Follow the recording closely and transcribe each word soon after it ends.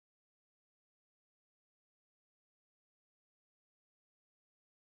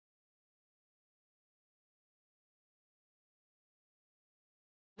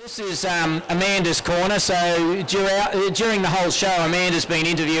This is Amanda's Corner. So during the whole show, Amanda's been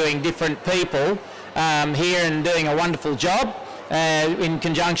interviewing different people here and doing a wonderful job in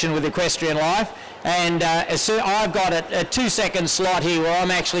conjunction with Equestrian Life. And I've got a 2-second slot here where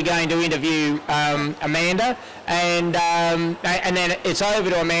I'm actually going to interview Amanda, and then it's over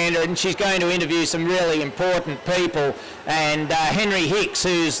to Amanda, and she's going to interview some really important people. And Henry Hicks,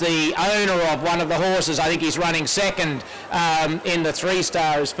 who's the owner of one of the horses, I think he's running second in the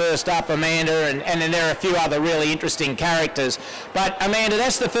 3-star, is first up, Amanda, and then there are a few other really interesting characters. But Amanda,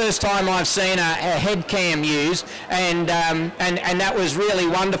 that's the first time I've seen a head cam used, and that was really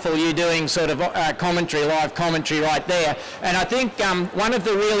wonderful. You doing sort of commentary, live commentary right there. And I think one of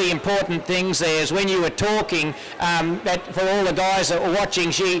the really important things there is when you were talking, that for all the guys that were watching,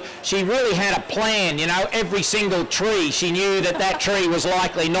 she really had a plan. You know, every single tree, she knew that tree was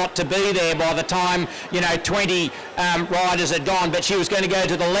likely not to be there by the time, you know, 20 riders had gone, but she was going to go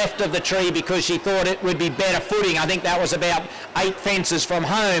to the left of the tree because she thought it would be better footing. I think that was about 8 fences from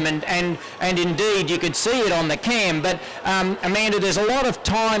home, and indeed you could see it on the cam. But Amanda, there's a lot of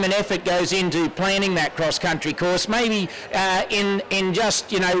time and effort goes into planning that cross-country course, maybe in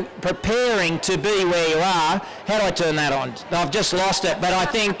just, you know, preparing to be where you are. How do I turn that on? I've just lost it, but I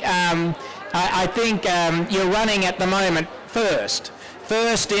think you're running at the moment first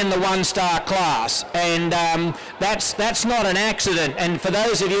in the 1-star class, and that's not an accident. And for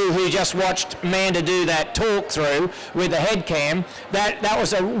those of you who just watched Amanda do that talk through with the head cam, that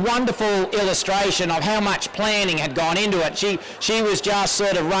was a wonderful illustration of how much planning had gone into it. She was just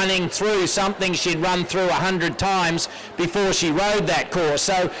sort of running through something she'd run through 100 times before she rode that course.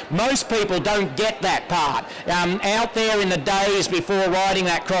 So most people don't get that part. Out there in the days before riding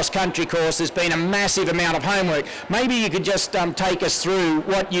that cross-country course, there's been a massive amount of homework. Maybe you could just take us through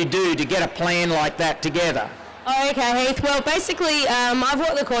what you do to get a plan like that together. Okay, Heath. Well, basically, I've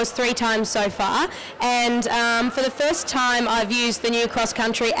walked the course 3 times so far, and for the first time I've used the new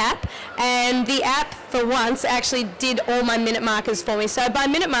cross-country app, and the app for once actually did all my minute markers for me. So by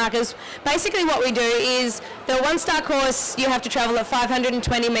minute markers, basically what we do is the 1-star course, you have to travel at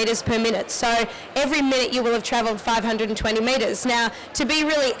 520 metres per minute. So every minute you will have travelled 520 metres. Now, to be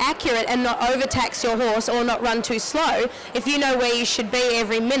really accurate and not overtax your horse or not run too slow, if you know where you should be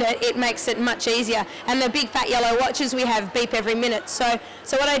every minute, it makes it much easier. And the big fat yellow watches we have beep every minute. So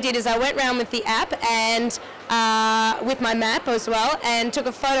what I did is I went round with the app and with my map as well, and took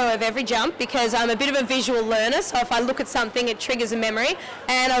a photo of every jump because I'm a bit of a visual learner, so if I look at something it triggers a memory,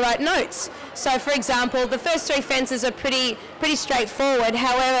 and I write notes. So for example, the first 3 fences are pretty straightforward.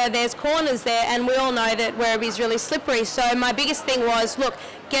 However, there's corners there, and we all know that Werribee is really slippery. So my biggest thing was, look,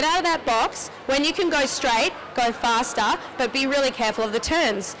 get out of that box. When you can go straight, go faster, but be really careful of the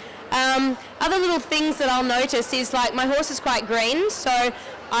turns. Other little things that I'll notice is, like, my horse is quite green, so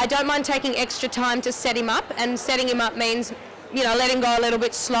I don't mind taking extra time to set him up, and setting him up means, you know, letting go a little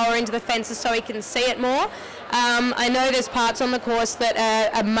bit slower into the fences so he can see it more. I know there's parts on the course that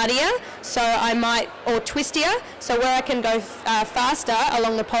are muddier, so I might, or twistier, so where I can go faster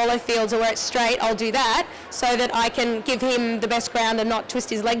along the polo fields or where it's straight, I'll do that so that I can give him the best ground and not twist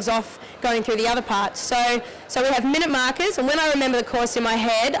his legs off going through the other parts. So we have minute markers, and when I remember the course in my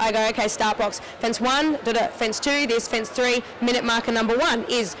head, I go, okay, start box, fence 1, fence 2, this, fence 3, minute marker number 1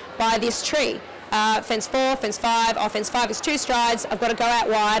 is by this tree. Fence 4, fence 5, fence 5 is 2 strides, I've got to go out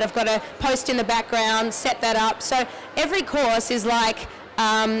wide, I've got to post in the background, set that up. So every course is like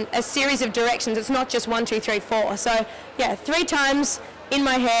a series of directions. It's not just 1, 2, 3, 4. So yeah, 3 times in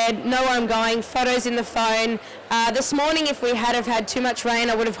my head, know where I'm going, photos in the phone. This morning, if we had have had too much rain,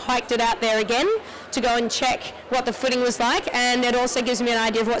 I would have hiked it out there again to go and check what the footing was like, and it also gives me an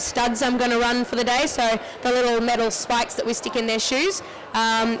idea of what studs I'm going to run for the day, so the little metal spikes that we stick in their shoes.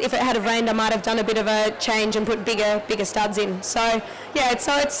 If it had have rained, I might have done a bit of a change and put bigger studs in. So yeah, it's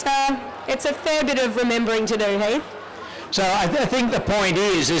a fair bit of remembering to do, Heath. So I think the point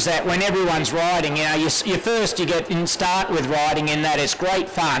is that when everyone's riding, you know, you start with riding in that it's great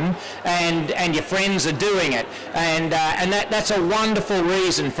fun, and your friends are doing it, and that's a wonderful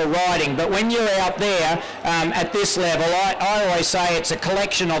reason for riding. But when you're out there at this level, I always say it's a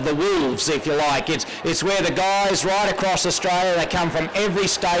collection of the wolves, if you like. It's where the guys right across Australia, they come from every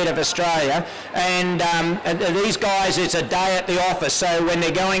state of Australia, and these guys, it's a day at the office. So when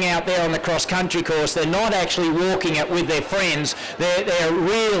they're going out there on the cross-country course, they're not actually walking it with their friends. They're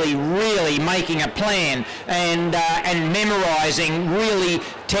really making a plan and memorising really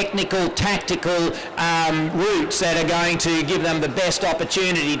technical, tactical routes that are going to give them the best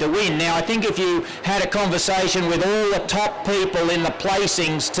opportunity to win. Now, I think if you had a conversation with all the top people in the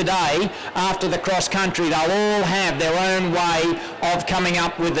placings today after the cross country, they'll all have their own way of coming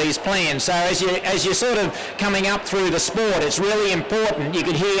up with these plans. So as you're sort of coming up through the sport, it's really important. You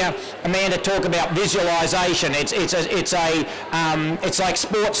could hear Amanda talk about visualization. It's like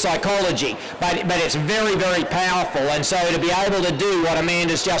sports psychology, but it's very, very powerful. And so to be able to do what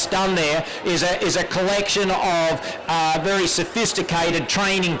Amanda's just done there is a collection of very sophisticated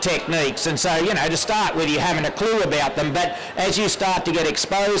training techniques. And so, you know, to start with, you haven't a clue about them, but as you start to get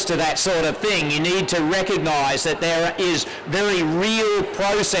exposed to that sort of thing, you need to recognize that there is very real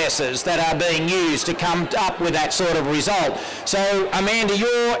processes that are being used to come up with that sort of result. So Amanda,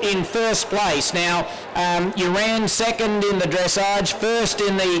 you're in first place. Now, you ran second in the dressage, first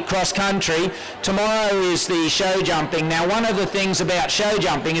in the cross country. Tomorrow is the show jumping. Now, one of the things about show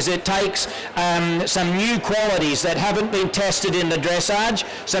jumping is it takes some new qualities that haven't been tested in the dressage,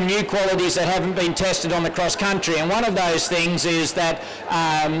 some new qualities that haven't been tested on the cross country. And one of those things is that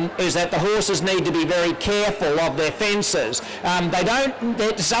the horses need to be very careful of their fences.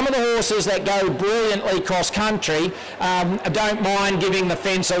 Some of the horses that go brilliantly cross country don't mind giving the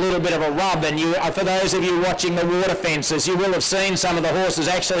fence a little bit of a rub. And for those of you watching the water fences, you will have seen some of the horses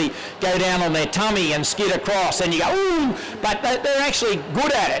actually go down on their tummy and skid across, and you go, ooh, but they're actually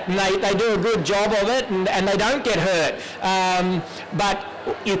good at it, and they do a good job of it, and they don't get hurt. But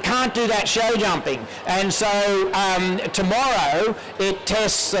you can't do that show jumping. And so tomorrow it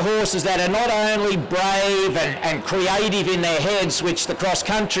tests the horses that are not only brave and creative in their heads, which the cross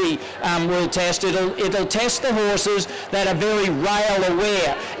country will test, it'll test the horses that are very rail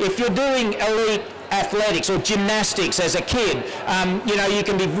aware. If you're doing elite athletics or gymnastics as a kid, you know, you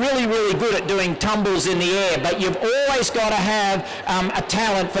can be really, really good at doing tumbles in the air, but you've always got to have a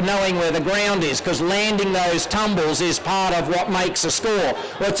talent for knowing where the ground is, because landing those tumbles is part of what makes a score.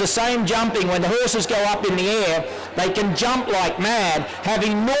 Well, it's the same jumping. When the horses go up in the air, they can jump like mad, have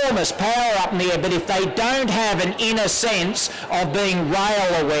enormous power up in the air, but if they don't have an inner sense of being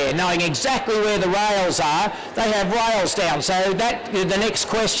rail aware, knowing exactly where the rails are, they have rails down. So that the next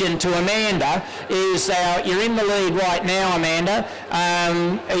question to Amanda is, you're in the lead right now, Amanda.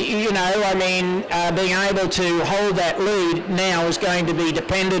 You know, I mean, being able to hold that lead now is going to be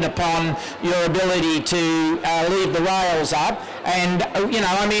dependent upon your ability to leave the rails up. And, you know,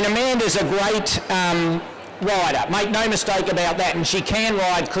 I mean, Amanda's a great rider, make no mistake about that, and she can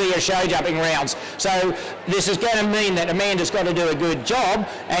ride clear show jumping rounds. So this is going to mean that Amanda's got to do a good job,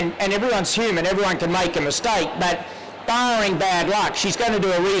 and everyone's human, everyone can make a mistake, but barring bad luck, she's going to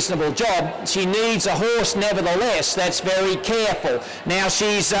do a reasonable job. She needs a horse, nevertheless, that's very careful. Now,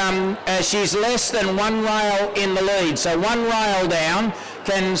 she's less than one rail in the lead, so one rail down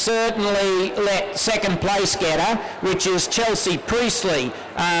can certainly let second place get her, which is Chelsea Priestley,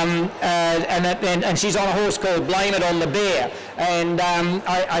 and she's on a horse called Blame It on the Bear. And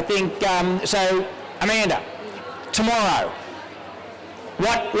I think, so Amanda, tomorrow,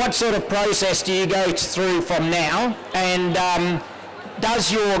 what sort of process do you go through from now? And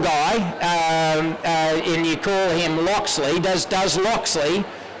does your guy, and you call him Loxley, does Loxley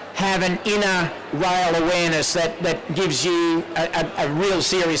have an inner rail awareness that gives you a real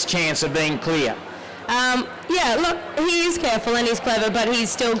serious chance of being clear? Yeah, look, he is careful and he's clever, but he's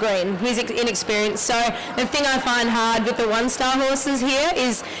still green. He's inexperienced. So the thing I find hard with the one-star horses here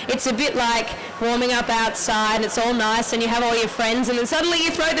is it's a bit like warming up outside, it's all nice and you have all your friends, and then suddenly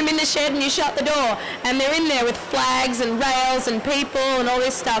you throw them in the shed and you shut the door and they're in there with flags and rails and people and all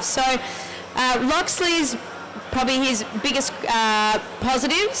this stuff. So Loxley's probably his biggest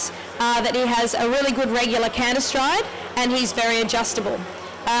positives are that he has a really good regular canter stride and he's very adjustable.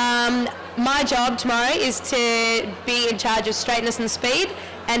 My job tomorrow is to be in charge of straightness and speed,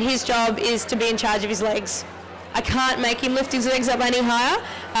 and his job is to be in charge of his legs. I can't make him lift his legs up any higher,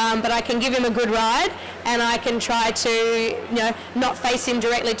 but I can give him a good ride, and I can try to, you know, not face him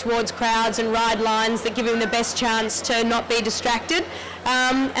directly towards crowds and ride lines that give him the best chance to not be distracted.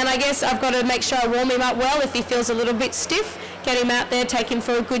 And I guess I've got to make sure I warm him up well. If he feels a little bit stiff, get him out there, take him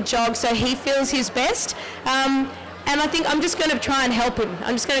for a good jog so he feels his best. And I think I'm just going to try and help him.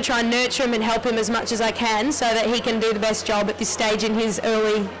 I'm just going to try and nurture him and help him as much as I can so that he can do the best job at this stage in his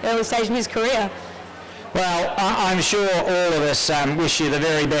early stage in his career. Well, I'm sure all of us wish you the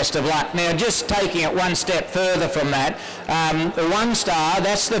very best of luck. Now, just taking it one step further from that, the One Star,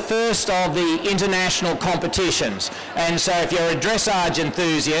 that's the first of the international competitions. And so if you're a dressage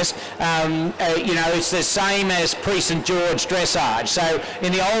enthusiast, you know, it's the same as Pre-St George dressage. So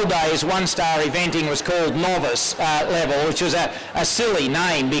in the old days, One Star eventing was called novice level, which was a silly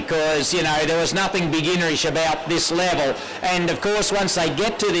name because, you know, there was nothing beginnerish about this level. And of course, once they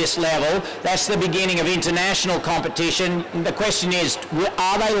get to this level, that's the beginning of international competition. The question is,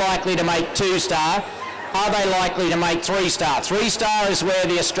 are they likely to make 2-star? Are they likely to make 3-star? 3-star is where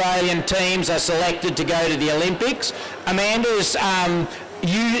the Australian teams are selected to go to the Olympics. Amanda's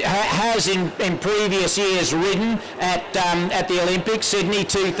has in previous years ridden at the Olympics, Sydney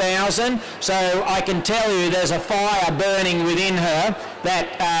 2000, so I can tell you there's a fire burning within her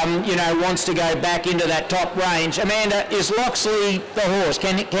that you know, wants to go back into that top range. Amanda, is Loxley the horse?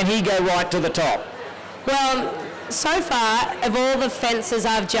 Can he go right to the top? Well, so far, of all the fences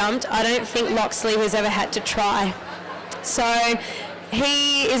I've jumped, I don't think Loxley has ever had to try. So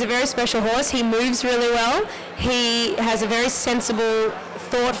he is a very special horse. He moves really well. He has a very sensible,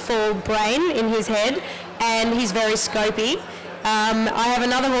 thoughtful brain in his head, and he's very scopy. I have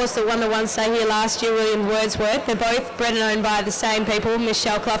another horse that won the One Star here last year, William Wordsworth. They're both bred and owned by the same people,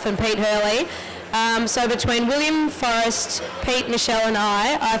 Michelle Clough and Pete Hurley. So between William, Forrest, Pete, Michelle and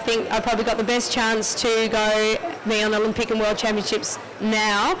I think I've probably got the best chance to go be on Olympic and World Championships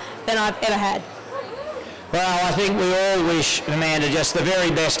now than I've ever had. Well, I think we all wish Amanda just the very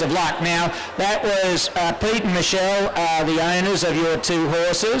best of luck. Now, that was Pete and Michelle, the owners of your two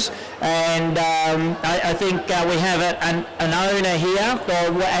horses, and I think we have an owner here.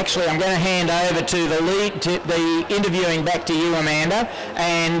 Or actually, I'm going to hand over to the interviewing back to you, Amanda,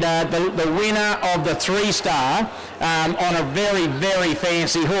 and the winner of the 3-star on a very, very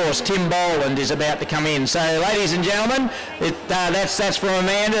fancy horse, Tim Boland, is about to come in. So, ladies and gentlemen, that's from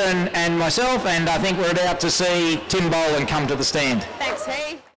Amanda and myself, and I think we're about to see Tim Boland come to the stand.